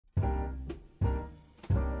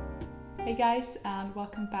Hey guys, and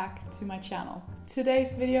welcome back to my channel.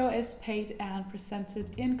 Today's video is paid and presented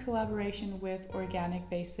in collaboration with Organic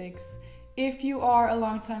Basics. If you are a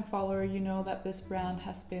long-time follower, you know that this brand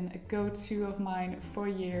has been a go-to of mine for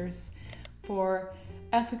years for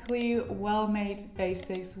ethically well-made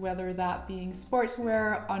basics, whether that being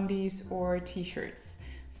sportswear, undies, or t-shirts.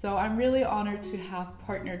 So I'm really honored to have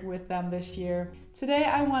partnered with them this year. Today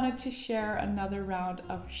I wanted to share another round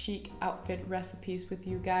of chic outfit recipes with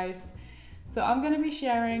you guys. So I'm going to be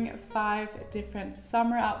sharing 5 different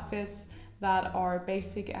summer outfits that are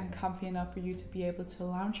basic and comfy enough for you to be able to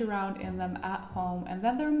lounge around in them at home. And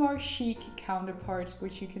then there are more chic counterparts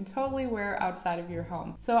which you can totally wear outside of your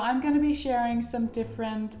home. So I'm going to be sharing some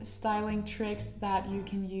different styling tricks that you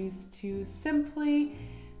can use to simply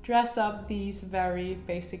dress up these very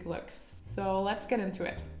basic looks. So let's get into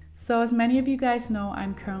it. So as many of you guys know,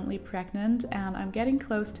 I'm currently pregnant and I'm getting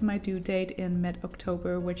close to my due date in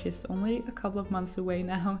mid-October, which is only a couple of months away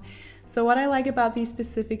now. So what I like about these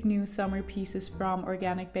specific new summer pieces from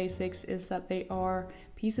Organic Basics is that they are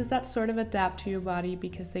pieces that sort of adapt to your body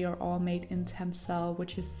because they are all made in tencel,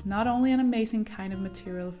 which is not only an amazing kind of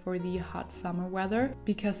material for the hot summer weather,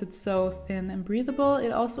 because it's so thin and breathable,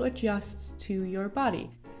 it also adjusts to your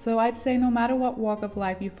body. So I'd say no matter what walk of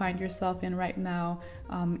life you find yourself in right now,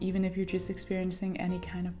 even if you're just experiencing any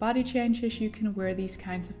kind of body changes, you can wear these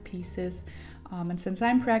kinds of pieces. And since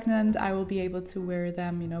I'm pregnant, I will be able to wear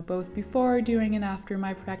them, both before, during, and after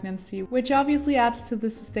my pregnancy, which obviously adds to the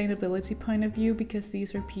sustainability point of view because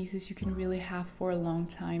these are pieces you can really have for a long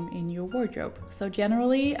time in your wardrobe. So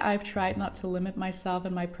generally, I've tried not to limit myself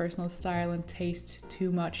and my personal style and taste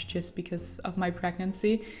too much just because of my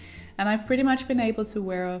pregnancy. And I've pretty much been able to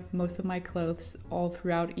wear most of my clothes all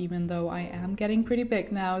throughout, even though I am getting pretty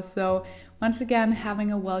big now. So once again,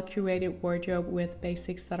 having a well-curated wardrobe with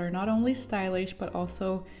basics that are not only stylish, but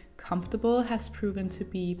also comfortable has proven to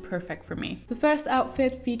be perfect for me. The first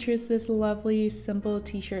outfit features this lovely, simple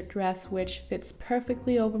t-shirt dress, which fits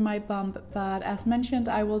perfectly over my bump. But as mentioned,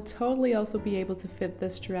 I will totally also be able to fit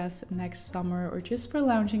this dress next summer or just for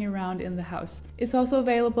lounging around in the house. It's also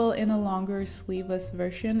available in a longer sleeveless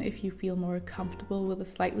version if you feel more comfortable with a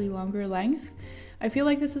slightly longer length. I feel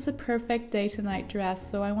like this is a perfect day to night dress,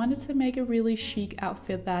 so I wanted to make a really chic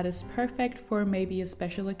outfit that is perfect for maybe a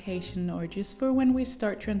special occasion or just for when we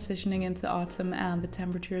start transitioning into autumn and the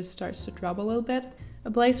temperature starts to drop a little bit.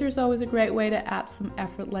 A blazer is always a great way to add some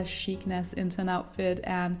effortless chicness into an outfit,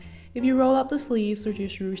 and if you roll up the sleeves or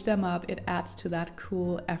just ruche them up, it adds to that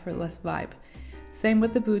cool, effortless vibe. Same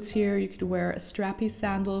with the boots here. You could wear a strappy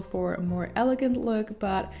sandal for a more elegant look,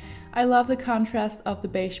 but I love the contrast of the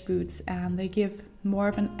beige boots and they give more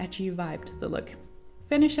of an edgy vibe to the look.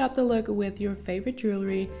 Finish up the look with your favorite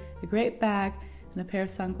jewelry, a great bag, and a pair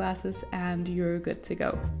of sunglasses, and you're good to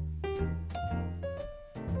go.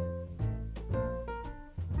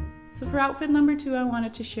 So for outfit number 2, I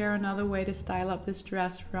wanted to share another way to style up this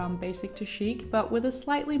dress from basic to chic, but with a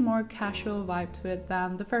slightly more casual vibe to it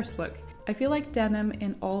than the first look. I feel like denim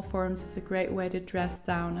in all forms is a great way to dress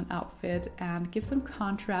down an outfit and give some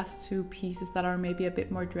contrast to pieces that are maybe a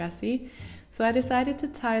bit more dressy. So I decided to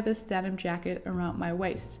tie this denim jacket around my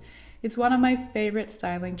waist. It's one of my favorite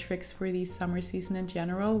styling tricks for the summer season in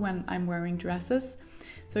general when I'm wearing dresses.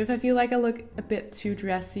 So if I feel like I look a bit too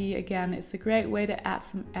dressy, again, it's a great way to add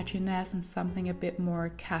some edginess and something a bit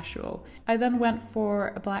more casual. I then went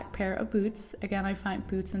for a black pair of boots. Again, I find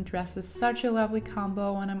boots and dresses such a lovely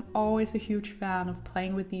combo, and I'm always a huge fan of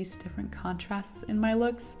playing with these different contrasts in my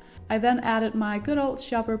looks. I then added my good old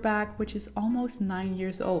shopper bag, which is almost 9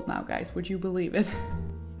 years old now, guys. Would you believe it?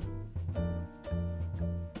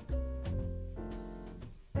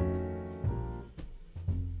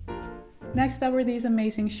 Next up were these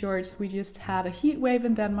amazing shorts. We just had a heat wave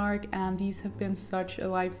in Denmark and these have been such a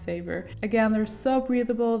lifesaver. Again, they're so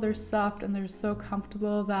breathable, they're soft, and they're so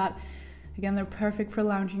comfortable that, again, they're perfect for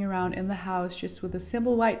lounging around in the house just with a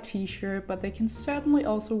simple white t-shirt, but they can certainly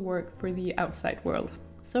also work for the outside world.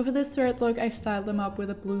 So for this third look, I styled them up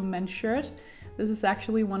with a blue men's shirt. This is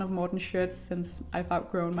actually one of Morten's shirts since I've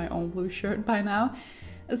outgrown my own blue shirt by now.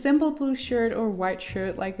 A simple blue shirt or white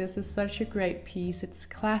shirt like this is such a great piece. It's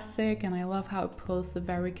classic and I love how it pulls the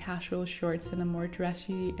very casual shorts in a more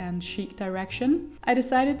dressy and chic direction. I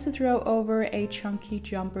decided to throw over a chunky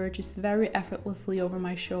jumper just very effortlessly over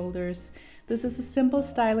my shoulders. This is a simple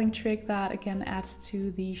styling trick that again adds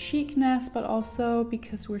to the chicness, but also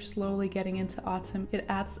because we're slowly getting into autumn, it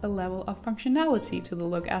adds a level of functionality to the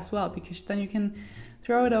look as well, because then you can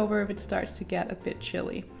throw it over if it starts to get a bit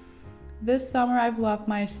chilly. This summer I've loved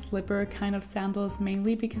my slipper kind of sandals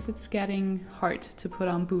mainly because it's getting hard to put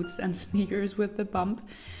on boots and sneakers with the bump.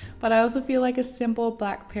 But I also feel like a simple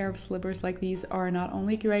black pair of slippers like these are not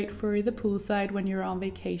only great for the poolside when you're on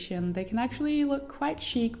vacation, they can actually look quite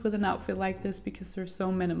chic with an outfit like this because they're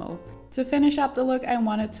so minimal. To finish up the look, I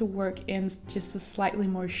wanted to work in just a slightly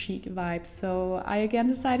more chic vibe, so I again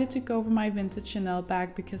decided to go for my vintage Chanel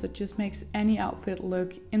bag because it just makes any outfit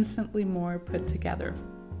look instantly more put together.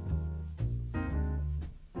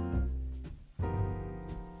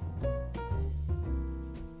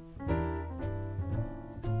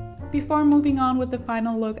 Before moving on with the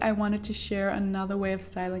final look, I wanted to share another way of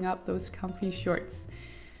styling up those comfy shorts.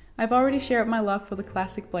 I've already shared my love for the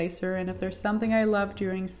classic blazer, and if there's something I love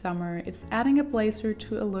during summer, it's adding a blazer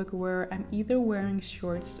to a look where I'm either wearing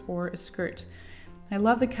shorts or a skirt. I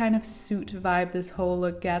love the kind of suit vibe this whole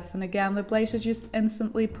look gets, and again, the blazer just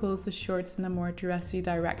instantly pulls the shorts in a more dressy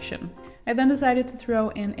direction. I then decided to throw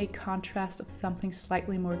in a contrast of something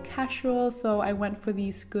slightly more casual, so I went for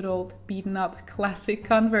these good old beaten up classic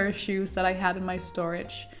Converse shoes that I had in my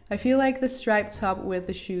storage. I feel like the striped top with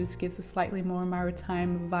the shoes gives a slightly more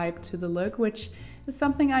maritime vibe to the look, which is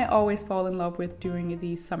something I always fall in love with during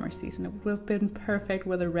the summer season. It would have been perfect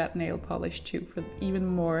with a red nail polish too for even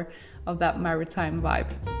more of that maritime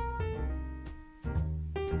vibe.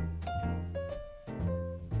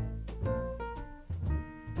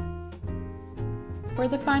 For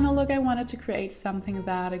the final look, I wanted to create something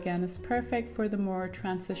that again is perfect for the more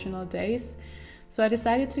transitional days. So I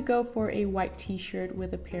decided to go for a white t-shirt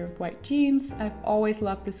with a pair of white jeans. I've always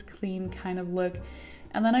loved this clean kind of look.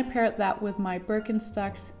 And then I paired that with my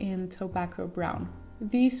Birkenstocks in tobacco brown.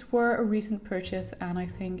 These were a recent purchase, and I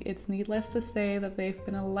think it's needless to say that they've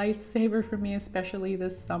been a lifesaver for me, especially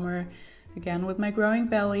this summer. Again, with my growing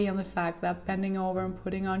belly and the fact that bending over and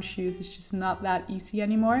putting on shoes is just not that easy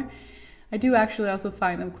anymore. I do actually also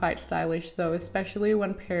find them quite stylish though, especially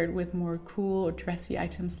when paired with more cool or dressy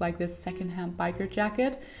items like this secondhand biker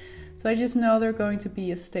jacket. So I just know they're going to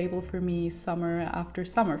be a staple for me summer after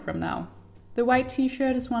summer from now. The white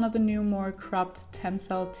t-shirt is one of the new more cropped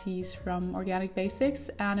tensile tees from Organic Basics,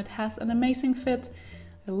 and it has an amazing fit.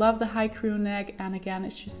 I love the high crew neck, and again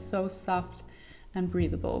it's just so soft and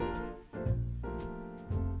breathable.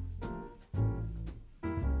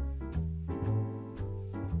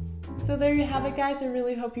 So there you have it, guys. I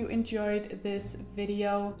really hope you enjoyed this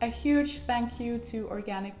video. A huge thank you to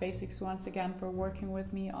Organic Basics once again for working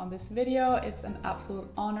with me on this video. It's an absolute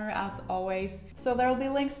honor as always. So there will be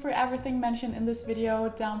links for everything mentioned in this video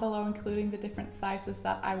down below, including the different sizes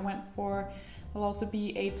that I went for. There'll also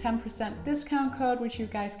be a 10% discount code which you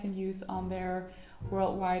guys can use on their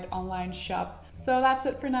worldwide online shop. So that's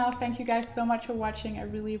it for now. Thank you guys so much for watching. I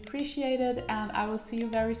really appreciate it, and I will see you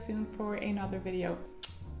very soon for another video.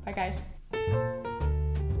 Bye guys.